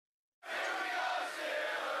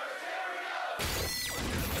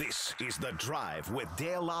This is The Drive with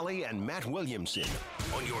Dale Lally and Matt Williamson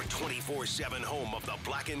on your 24/7 home of the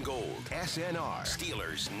black and gold. SNR,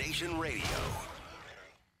 Steelers Nation Radio.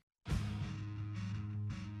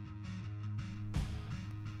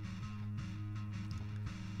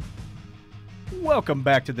 Welcome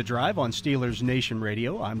back to The Drive on Steelers Nation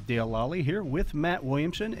Radio. I'm Dale Lally here with Matt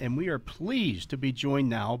Williamson, and we are pleased to be joined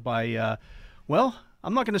now by,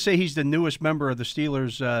 I'm not going to say he's the newest member of the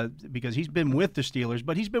Steelers because he's been with the Steelers,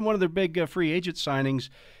 but he's been one of their big free agent signings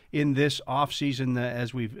in this offseason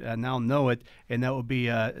as we now know it, and that would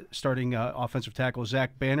be starting offensive tackle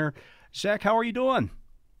Zach Banner. Zach, how are you doing?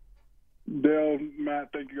 Dale,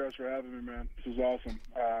 Matt, thank you guys for having me, man. This is awesome.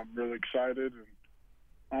 I'm really excited, and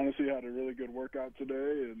honestly had a really good workout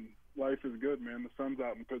today, and life is good, man. The sun's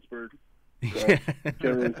out in Pittsburgh. So, can't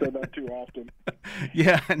really say that too often.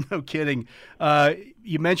 Yeah, no kidding.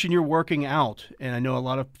 You mentioned you're working out, and I know a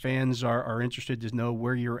lot of fans are interested to know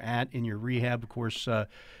where you're at in your rehab. Of course,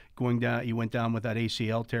 going down, you went down with that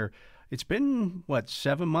ACL tear. It's been,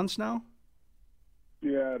 7 months now?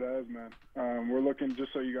 Yeah, it has, man. We're looking,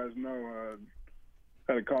 just so you guys know,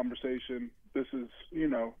 had a conversation. This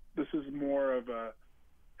is more of a,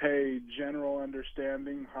 hey, general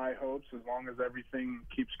understanding, high hopes, as long as everything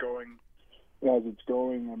keeps going as it's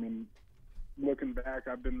going. I mean, looking back,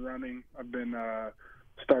 I've been running. I've been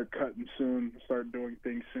start cutting soon, start doing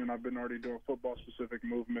things soon. I've been already doing football-specific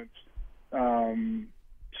movements,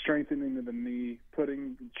 strengthening the knee,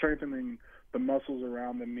 strengthening the muscles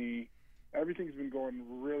around the knee. Everything's been going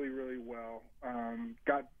really, really well.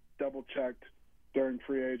 Got double-checked during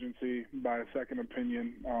free agency by a second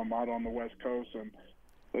opinion out on the West Coast, and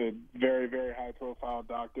a very, very high-profile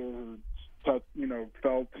doctor who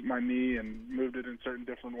felt my knee and moved it in certain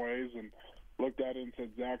different ways and looked at it and said,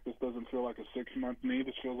 Zach, this doesn't feel like a 6-month knee.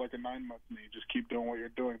 This feels like a 9-month knee. Just keep doing what you're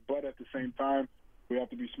doing. But at the same time, we have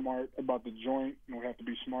to be smart about the joint, and we have to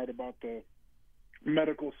be smart about the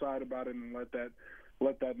medical side about it and let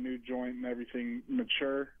that new joint and everything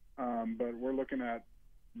mature. But we're looking at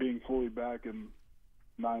being fully back in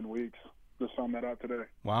 9 weeks. Just found that out today.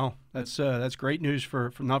 Wow, that's great news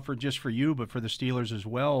for not for just for you, but for the Steelers as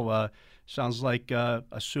well. Sounds like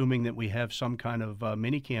assuming that we have some kind of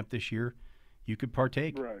mini camp this year, you could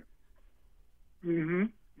partake. Right.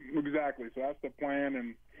 Exactly. So that's the plan,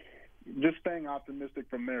 and just staying optimistic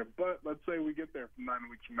from there. But let's say we get there from 9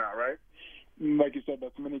 weeks from now, right? Like you said,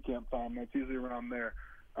 that's mini camp time. That's usually around there.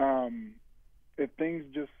 If things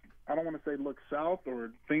just, I don't want to say look south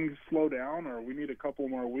or things slow down or we need a couple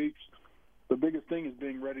more weeks, the biggest thing is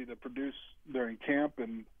being ready to produce during camp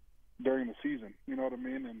and during the season. You know what I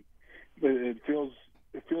mean? And it feels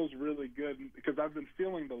really good because I've been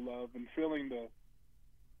feeling the love and feeling the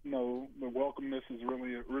welcomeness isn't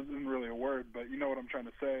really a word, but you know what I'm trying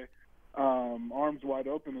to say. Arms wide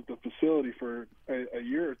open at the facility for a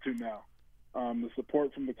year or two now. The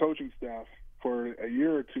support from the coaching staff for a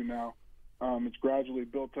year or two now. It's gradually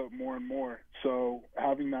built up more and more. So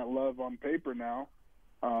having that love on paper now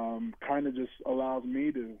kind of just allows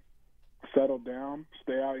me to settle down,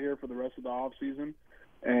 stay out here for the rest of the off season,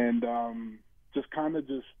 and just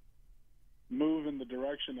move in the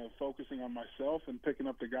direction of focusing on myself and picking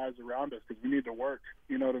up the guys around us because we need to work.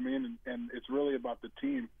 You know what I mean? And it's really about the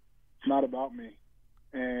team. It's not about me.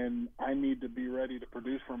 And I need to be ready to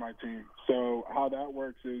produce for my team. So how that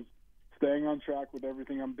works is staying on track with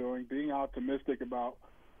everything I'm doing, being optimistic about,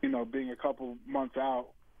 being a couple months out,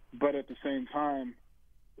 but at the same time,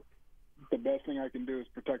 the best thing I can do is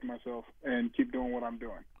protect myself and keep doing what I'm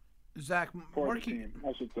doing. Zach, for the team,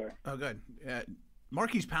 I should say. Oh, good.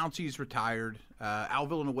 Marquise Pouncey's retired. Al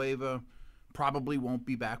Villanueva probably won't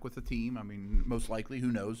be back with the team. I mean, most likely,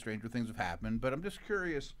 who knows? Stranger things have happened. But I'm just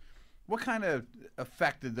curious, what kind of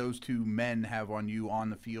effect did those two men have on you on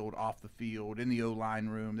the field, off the field, in the O-line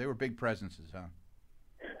room? They were big presences, huh?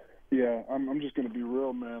 Yeah, I'm just going to be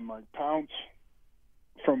real, man. Like, Pounce,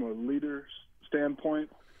 from a leader standpoint,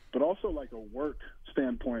 but also like a work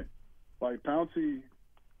standpoint. Like, Pouncey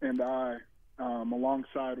and I,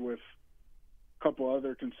 alongside with a couple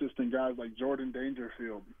other consistent guys like Jordan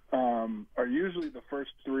Dangerfield, are usually the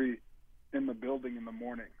first three in the building in the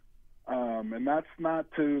morning. And that's not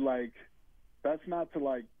to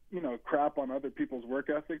crap on other people's work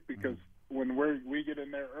ethic, because when we get in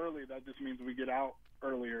there early, that just means we get out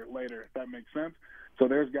earlier, later, if that makes sense. So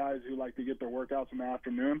there's guys who like to get their workouts in the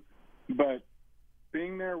afternoon, but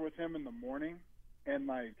being there with him in the morning and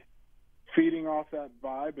like feeding off that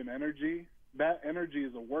vibe and energy, that energy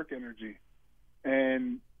is a work energy.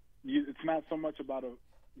 And it's not so much about a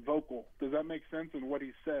vocal. Does that make sense? In what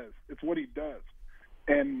he says, it's what he does.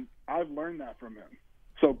 And I've learned that from him.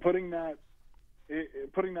 So putting that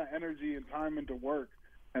putting that energy and time into work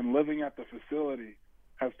and living at the facility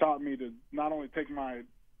has taught me to not only take my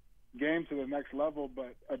game to the next level,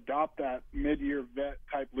 but adopt that mid-year vet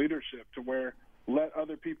type leadership to where let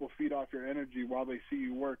other people feed off your energy while they see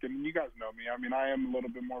you work. And you guys know me. I mean, I am a little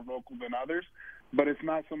bit more vocal than others, but it's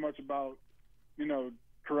not so much about,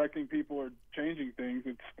 correcting people or changing things.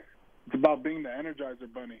 It's about being the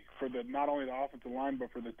Energizer Bunny for not only the offensive line,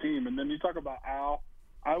 but for the team. And then you talk about Al.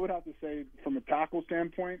 I would have to say from a tackle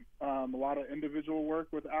standpoint, a lot of individual work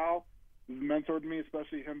with Al has mentored me,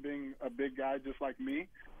 especially him being a big guy just like me.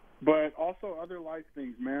 But also other life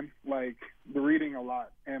things, man, like the reading a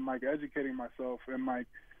lot and like educating myself and like,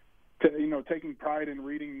 taking pride in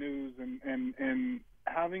reading news and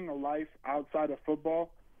having a life outside of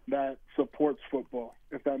football that supports football,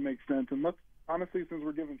 if that makes sense. And let's honestly, since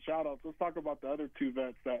we're giving shout outs, let's talk about the other two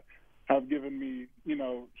vets that have given me,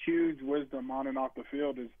 huge wisdom on and off the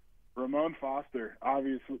field is Ramon Foster.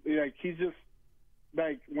 Obviously, like he's just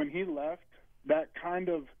like when he left, that kind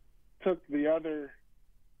of took the other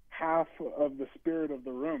half of the spirit of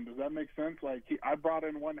the room. Does that make sense? Like I brought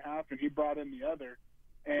in one half and he brought in the other,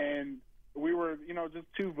 and we were, just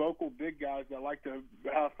two vocal big guys that like to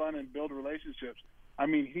have fun and build relationships. I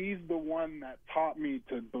mean, he's the one that taught me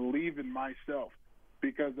to believe in myself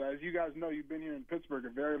because, as you guys know, you've been here in Pittsburgh a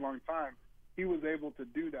very long time. He was able to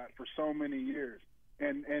do that for so many years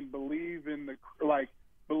and believe in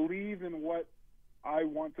believe in what I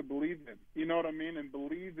want to believe in. You know what I mean? And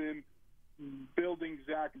believe in building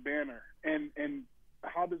Zach Banner. And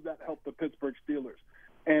how does that help the Pittsburgh Steelers?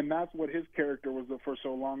 And that's what his character was for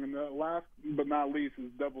so long. And the last but not least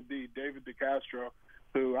is Double D, David DeCastro,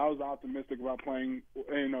 who I was optimistic about playing,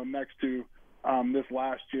 next to this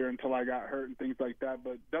last year until I got hurt and things like that.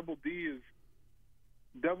 But Double D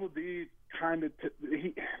kind of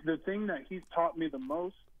the thing that he's taught me the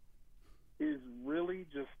most is really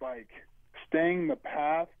just like staying the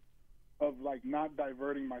path of like not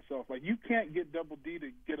diverting myself. Like you can't get Double D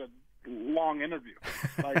to get a long interview.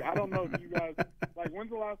 Like I don't know if you guys like when's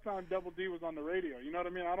the last time Double D was on the radio? You know what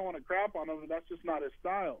I mean? I don't want to crap on him, but that's just not his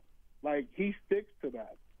style. Like he sticks to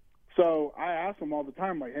that. So I ask him all the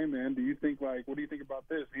time, like, hey man, what do you think about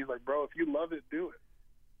this? And he's like, bro, if you love it, do it.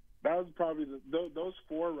 That was probably those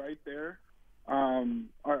four right there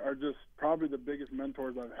are just probably the biggest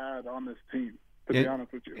mentors I've had on this team, to be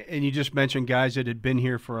honest with you. And you just mentioned guys that had been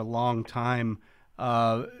here for a long time.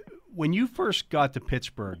 When you first got to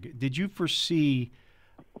Pittsburgh, did you foresee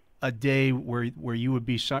a day where you would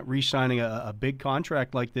be re-signing a big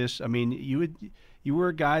contract like this? I mean, you were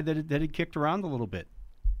a guy that had kicked around a little bit.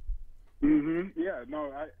 Mm-hmm. Yeah,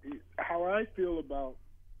 no, how I feel about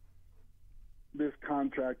this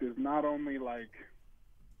contract is not only like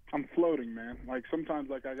I'm floating, man. Like sometimes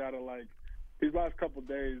like I gotta like these last couple of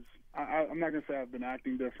days, I'm not gonna say I've been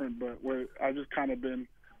acting different, but I've just kind of been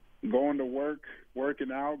going to work,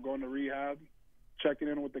 working out, going to rehab, checking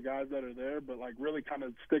in with the guys that are there, but like really kind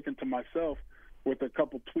of sticking to myself with a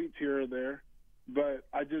couple tweets here or there. But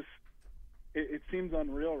it seems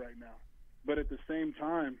unreal right now. But at the same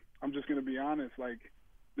time, I'm just going to be honest, like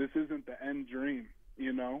this isn't the end dream,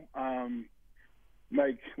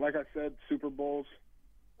 like I said, Super Bowls,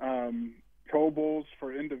 Pro Bowls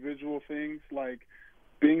for individual things, like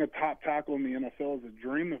being a top tackle in the NFL is a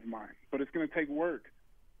dream of mine, but it's going to take work.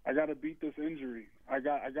 I got to beat this injury. I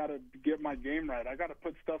got to get my game right. I got to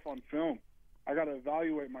put stuff on film. I got to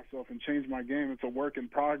evaluate myself and change my game. It's a work in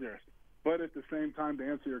progress. But at the same time, to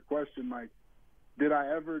answer your question, like, did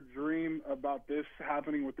I ever dream about this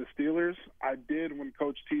happening with the Steelers? I did when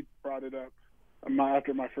Coach T brought it up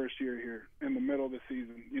after my first year here in the middle of the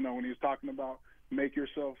season, when he was talking about make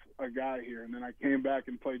yourself a guy here. And then I came back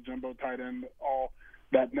and played jumbo tight end all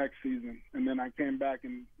that next season. And then I came back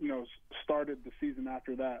and, started the season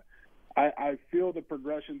after that. I feel the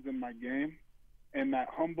progressions in my game, and that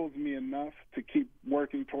humbles me enough to keep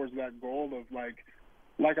working towards that goal of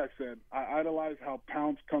like I said, I idolize how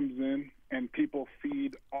Pounce comes in and people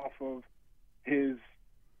feed off of his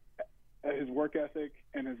work ethic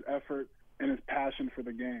and his effort and his passion for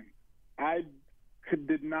the game. I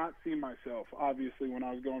did not see myself, obviously, when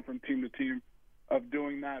I was going from team to team, of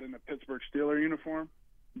doing that in a Pittsburgh Steelers uniform.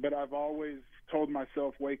 But I've always told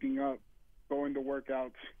myself waking up, going to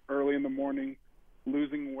workouts early in the morning,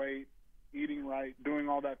 losing weight, eating right, doing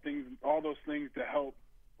all those things to help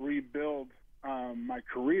rebuild my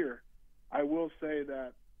career. I will say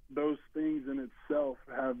that those things in itself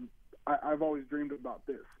I've always dreamed about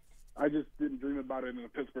this. I just didn't dream about it in a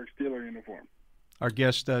Pittsburgh Steelers uniform. Our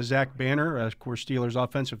guest, Zach Banner, of course, Steelers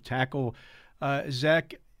offensive tackle.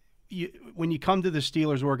 Zach, when you come to the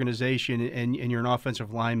Steelers organization and you're an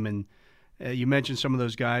offensive lineman, You mentioned some of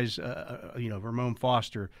those guys, Ramon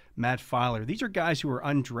Foster, Matt Filer. These are guys who are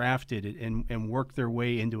undrafted and work their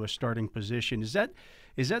way into a starting position. Is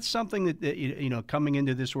that something that coming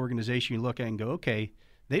into this organization you look at and go, okay,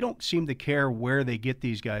 they don't seem to care where they get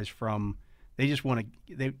these guys from. They just want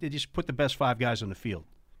to. They just put the best 5 guys on the field.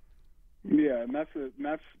 Yeah, and that's the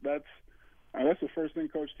first thing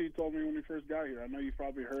Coach T told me when we first got here. I know you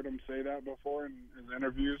probably heard him say that before in his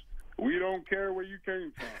interviews. We don't care where you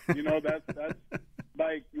came from. That's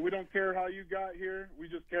like, we don't care how you got here. We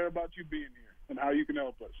just care about you being here and how you can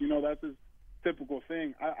help us. That's his typical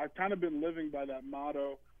thing. I've kind of been living by that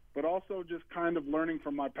motto, but also just kind of learning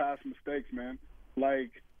from my past mistakes, man.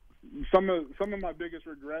 Like, some of my biggest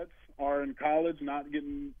regrets are in college, not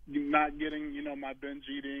getting my binge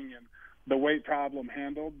eating and the weight problem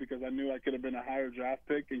handled, because I knew I could have been a higher draft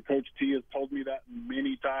pick, and Coach T has told me that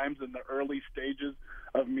many times in the early stages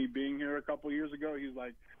of me being here a couple years ago. He's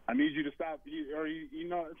like, I need you to stop.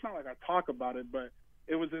 It's not like I talk about it, but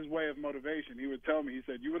it was his way of motivation. He would tell me, he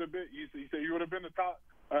said, you would have been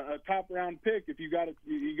a top round pick if you got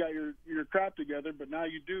your crap together, but now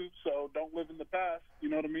you do, so don't live in the past. You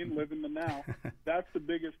know what I mean? Live in the now. That's the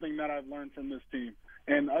biggest thing that I've learned from this team.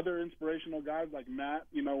 And other inspirational guys like Matt,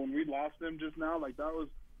 when we lost him just now, like, that was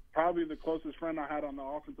probably the closest friend I had on the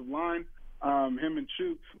offensive line. Him and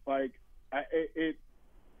Chooks, like,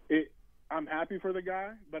 I'm happy for the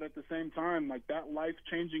guy, but at the same time, like, that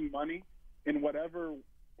life-changing money in whatever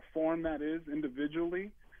form that is individually,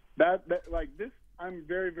 that like this, I'm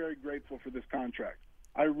very, very grateful for this contract.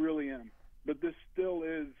 I really am. But this still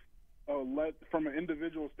is from an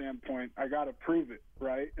individual standpoint, I got to prove it,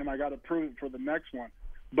 right? And I got to prove it for the next one.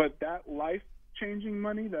 But that life-changing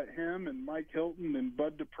money that him and Mike Hilton and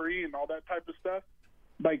Bud Dupree and all that type of stuff,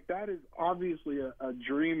 like, that is obviously a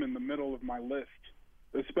dream in the middle of my list,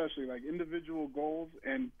 especially like individual goals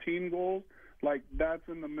and team goals. Like, that's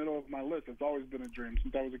in the middle of my list. It's always been a dream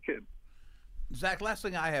since I was a kid. Zach, last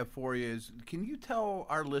thing I have for you is, can you tell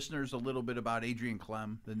our listeners a little bit about Adrian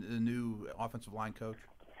Clem, the new offensive line coach?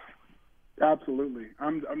 Absolutely.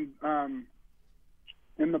 I'm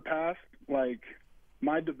in the past, like,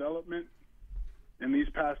 my development in these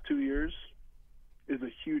past 2 years is a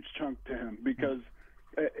huge chunk to him, because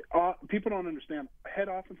people don't understand. Head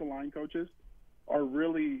offensive line coaches are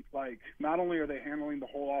really, like, not only are they handling the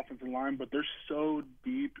whole offensive line, but they're so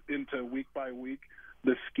deep into week by week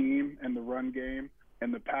the scheme and the run game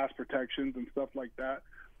and the pass protections and stuff like that.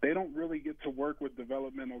 They don't really get to work with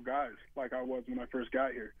developmental guys like I was when I first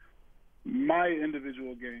got here. My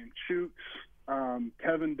individual game, Chooks,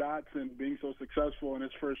 Kevin Dotson being so successful in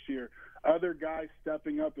his first year, other guys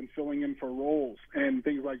stepping up and filling in for roles and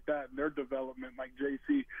things like that, their development, like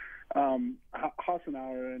JC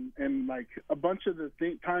Hassenauer and like a bunch of the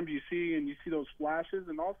times you see those flashes,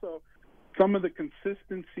 and also some of the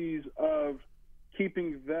consistencies of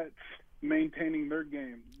keeping vets maintaining their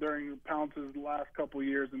game during Pounce's last couple of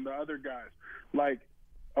years and the other guys. Like,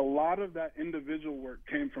 a lot of that individual work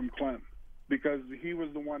came from Clem, because he was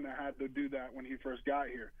the one that had to do that when he first got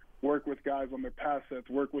here. Work with guys on their pass sets,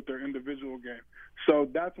 work with their individual game. So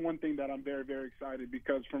that's one thing that I'm very, very excited,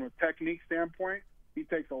 because from a technique standpoint, he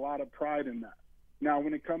takes a lot of pride in that. Now,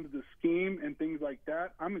 when it comes to scheme and things like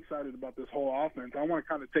that, I'm excited about this whole offense. I want to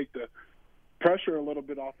kind of take the pressure a little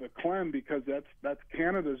bit off of Clem, because that's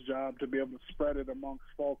Canada's job to be able to spread it amongst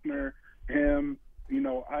Faulkner, him,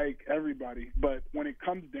 Ike, everybody. But when it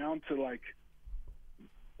comes down to, like,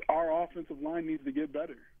 our offensive line needs to get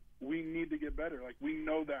better. We need to get better. Like, we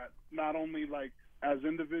know that, not only, like, as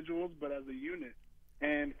individuals, but as a unit.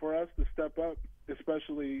 And for us to step up,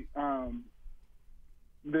 especially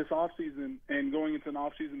this offseason and going into an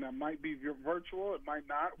offseason that might be virtual, it might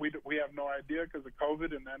not. We have no idea because of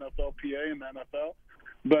COVID and the NFLPA and the NFL.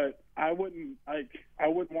 But I wouldn't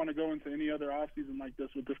want to go into any other offseason like this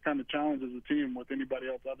with this kind of challenge as a team with anybody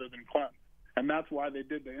else other than Clem. And that's why they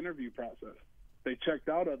did the interview process. They checked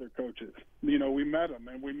out other coaches. We met them,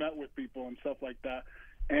 and we met with people and stuff like that.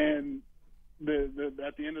 And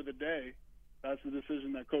at the end of the day, that's the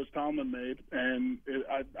decision that Coach Tomlin made, and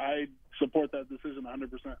I support that decision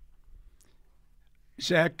 100%.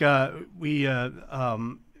 Zach,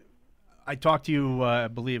 I talked to you. I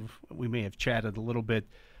believe we may have chatted a little bit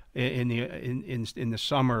in the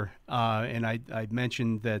summer, and I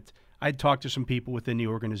mentioned that I'd talked to some people within the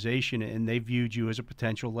organization, and they viewed you as a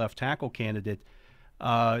potential left tackle candidate.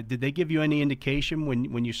 Did they give you any indication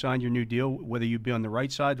when you signed your new deal whether you'd be on the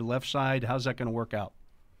right side, the left side? How's that going to work out?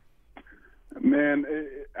 Man,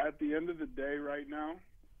 at the end of the day right now,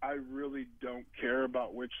 I really don't care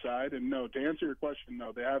about which side. And no, to answer your question,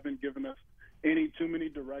 no, they haven't given us any too many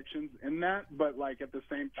directions in that, but like at the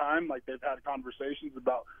same time, like they've had conversations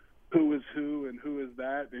about who is who and who is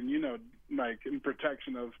that, and like in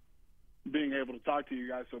protection of being able to talk to you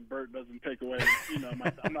guys, so Bert doesn't take away.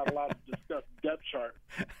 I'm not allowed to discuss depth chart,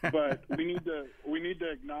 but we need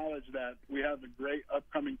to acknowledge that we have a great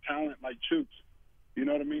upcoming talent like Chooks. You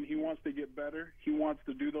know what I mean? He wants to get better. He wants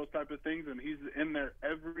to do those type of things, and he's in there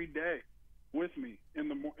every day with me in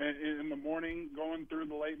the morning, going through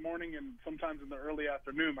the late morning, and sometimes in the early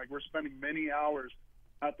afternoon. Like, we're spending many hours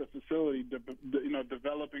at the facility,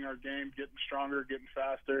 developing our game, getting stronger, getting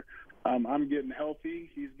faster. I'm getting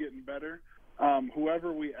healthy. He's getting better.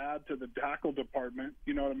 Whoever we add to the tackle department,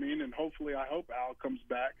 you know what I mean? And hopefully, I hope Al comes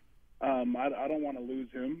back. I don't want to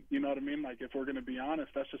lose him. You know what I mean? Like, if we're going to be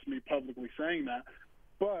honest, that's just me publicly saying that.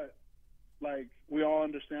 But like, we all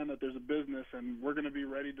understand that there's a business, and we're going to be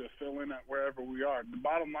ready to fill in at wherever we are. The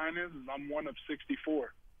bottom line is I'm one of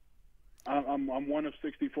 64. I'm one of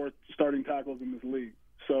 64 starting tackles in this league.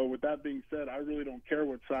 So with that being said, I really don't care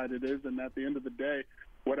what side it is. And at the end of the day,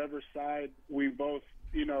 whatever side we both,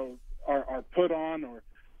 are put on, or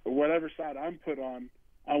whatever side I'm put on,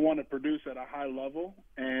 I want to produce at a high level,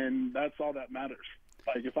 and that's all that matters.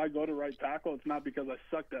 Like, if I go to right tackle, it's not because I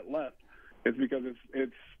sucked at left. It's because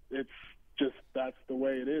it's just that's the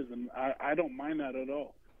way it is, and I don't mind that at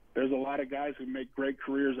all. There's a lot of guys who make great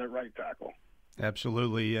careers at right tackle.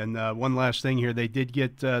 Absolutely. And one last thing here, they did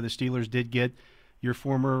get the Steelers did get your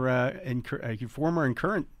former and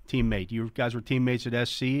current teammate. You guys were teammates at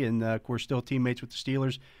SC, and of course still teammates with the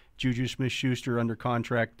Steelers. Juju Smith-Schuster under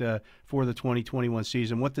contract for the 2021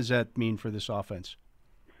 season. What does that mean for this offense?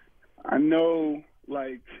 I know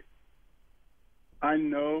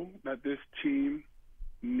that this team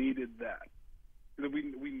needed that.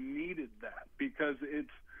 We needed that because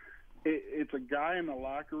it's a guy in the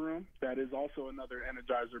locker room that is also another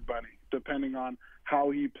Energizer bunny, depending on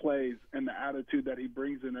how he plays and the attitude that he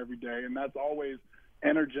brings in every day. And that's always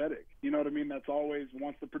energetic. You know what I mean? That's always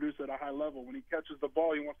wants to produce at a high level. When he catches the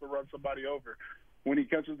ball, he wants to run somebody over. When he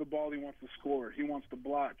catches the ball, he wants to score. He wants to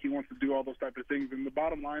block. He wants to do all those type of things. And the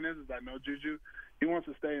bottom line is I know Juju, he wants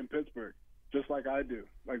to stay in Pittsburgh, just like I do.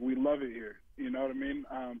 Like, we love it here. You know what I mean?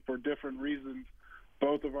 For different reasons,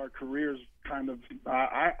 both of our careers kind of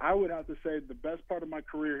I would have to say the best part of my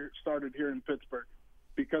career started here in Pittsburgh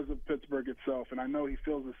because of Pittsburgh itself, and I know he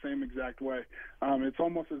feels the same exact way. It's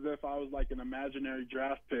almost as if I was like an imaginary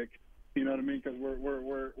draft pick. You know what I mean? Because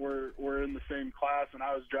we're in the same class, and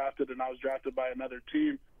I was drafted by another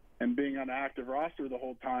team, and being on an active roster the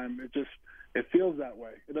whole time, it feels that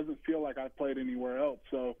way. It doesn't feel like I played anywhere else.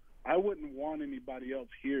 So I wouldn't want anybody else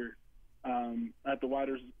here at the wide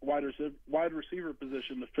receiver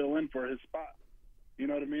position to fill in for his spot. You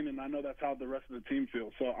know what I mean? And I know that's how the rest of the team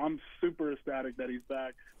feels. So I'm super ecstatic that he's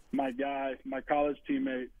back. My guy, my college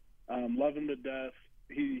teammate, love him to death.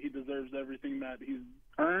 He deserves everything that he's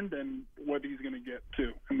earned and what he's going to get,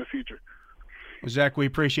 too, in the future. Well, Zach, we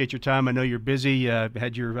appreciate your time. I know you're busy.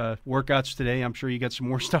 Had your workouts today. I'm sure you got some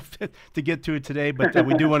more stuff to get to today, but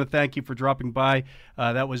we do want to thank you for dropping by.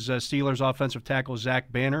 That was Steelers offensive tackle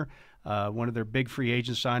Zach Banner, one of their big free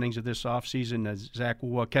agent signings of this offseason. Zach,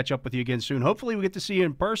 we'll catch up with you again soon. Hopefully we get to see you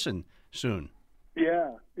in person soon.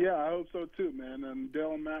 Yeah, I hope so too, man. And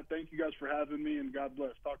Dale and Matt, thank you guys for having me, and God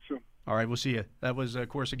bless. Talk soon. All right, we'll see you. That was, of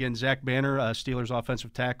course, again, Zach Banner, Steelers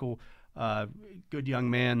offensive tackle. Good young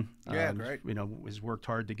man. Yeah, great. Has worked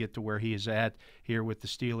hard to get to where he is at here with the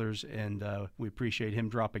Steelers, and we appreciate him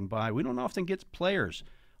dropping by. We don't often get players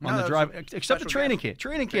on the drive, except the training camp.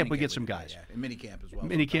 Training camp, we get some guys. Yeah, and mini camp as well.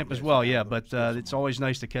 Mini camp as well, yeah. But it's always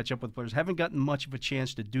nice to catch up with players. Haven't gotten much of a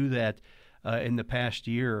chance to do that in the past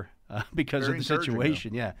year because of the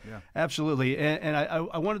situation. Yeah, absolutely. And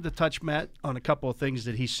I wanted to touch, Matt, on a couple of things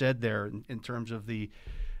that he said there in terms of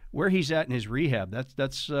where he's at in his rehab.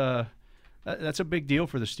 That's a big deal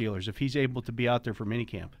for the Steelers if he's able to be out there for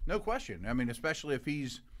minicamp. No question. I mean, especially if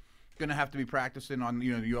he's going to have to be practicing on,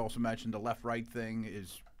 you also mentioned the left-right thing.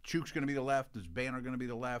 Is Chooks going to be the left? Is Banner going to be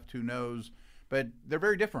the left? Who knows? But they're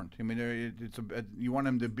very different. I mean, you want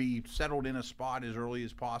him to be settled in a spot as early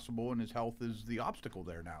as possible, and his health is the obstacle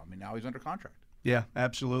there now. I mean, now he's under contract. Yeah,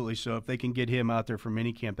 absolutely. So if they can get him out there for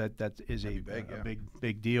minicamp, that is a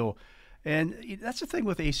big deal. And that's the thing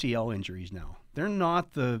with ACL injuries now. They're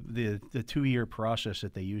not the 2-year process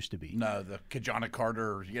that they used to be. No, the Kajana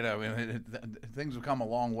Carter, things have come a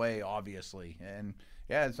long way, obviously. And,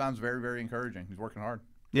 yeah, it sounds very, very encouraging. He's working hard.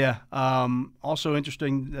 Yeah. Also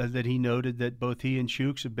interesting that he noted that both he and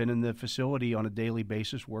Chooks have been in the facility on a daily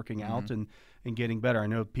basis working out and getting better. I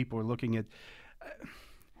know people are looking at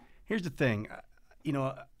here's the thing.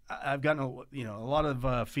 I've gotten a lot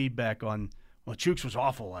of feedback on well, Chooks was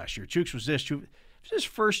awful last year. Chooks was this. It was his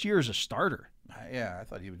first year as a starter. Yeah, I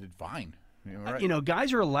thought he did fine. Right.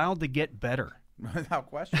 Guys are allowed to get better. Without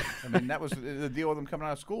question. I mean, that was the deal with him coming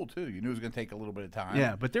out of school, too. You knew it was going to take a little bit of time.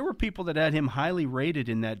 Yeah, but there were people that had him highly rated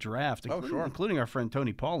in that draft, sure. including our friend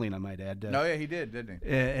Tony Pauline, I might add. No, yeah, he did, didn't he?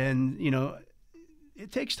 And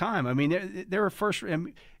it takes time. I mean, there were first.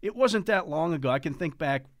 It wasn't that long ago. I can think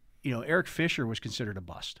back. Eric Fisher was considered a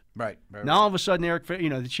bust. Right. Now all of a sudden,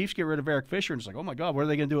 the Chiefs get rid of Eric Fisher, and it's like, oh my God, what are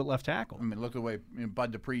they going to do at left tackle? I mean, look at the way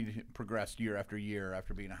Bud Dupree progressed year after year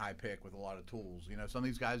after being a high pick with a lot of tools. Some of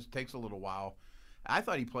these guys, it takes a little while. I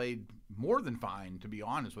thought he played more than fine, to be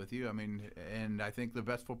honest with you. I mean, and I think the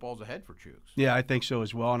best football's ahead for Chooks. Yeah, I think so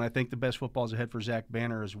as well, and I think the best football's ahead for Zach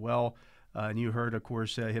Banner as well. And you heard, of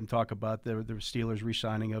course, him talk about the Steelers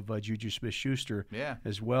re-signing of Juju Smith-Schuster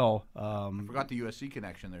as well. I forgot the USC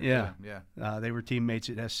connection there. Yeah. They were teammates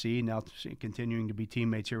at SC, now continuing to be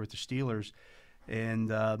teammates here with the Steelers.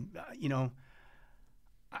 And,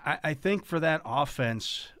 I think for that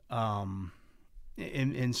offense,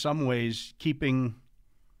 in some ways, keeping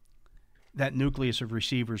that nucleus of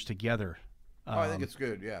receivers together. I think it's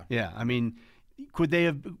good, yeah. Yeah, I mean – Would they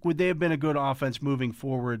have been a good offense moving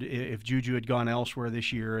forward if Juju had gone elsewhere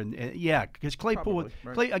this year? And yeah, because Claypool,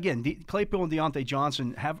 probably, right. Claypool and Deontay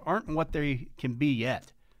Johnson aren't what they can be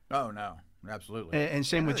yet. Oh no, absolutely. And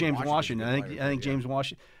same with James Washington. I think James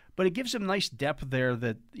Washington, but it gives him nice depth there.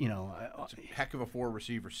 That it's a heck of a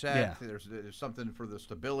 4-receiver set. Yeah. There's something for the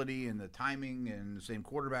stability and the timing, and the same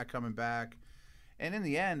quarterback coming back. And in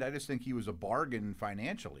the end, I just think he was a bargain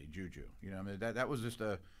financially, Juju. I mean that was just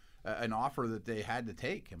an offer that they had to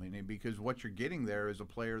take. I mean, because what you're getting there is a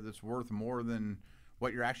player that's worth more than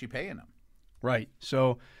what you're actually paying him. Right.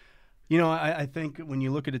 So, I think when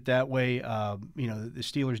you look at it that way, the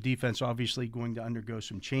Steelers' defense obviously going to undergo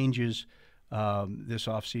some changes this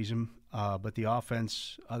offseason, but the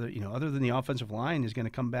offense, other than the offensive line, is going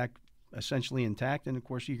to come back essentially intact. And of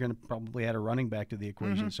course, you're going to probably add a running back to the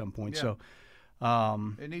equation at some point. Yeah. So.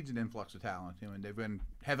 It needs an influx of talent. And they've been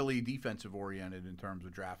heavily defensive oriented in terms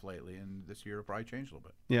of draft lately, and this year will probably change a little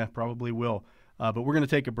bit. Yeah, probably will. But we're going to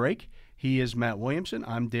take a break. He is Matt Williamson.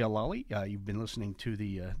 I'm Dale Lally. You've been listening to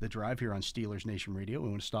the Drive here on Steelers Nation Radio. We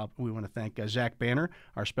want to thank Zach Banner,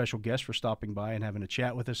 our special guest, for stopping by and having a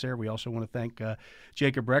chat with us there. We also want to thank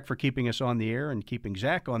Jacob Breck for keeping us on the air and keeping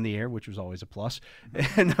Zach on the air, which was always a plus.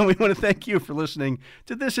 And we want to thank you for listening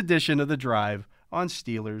to this edition of the Drive on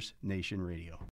Steelers Nation Radio.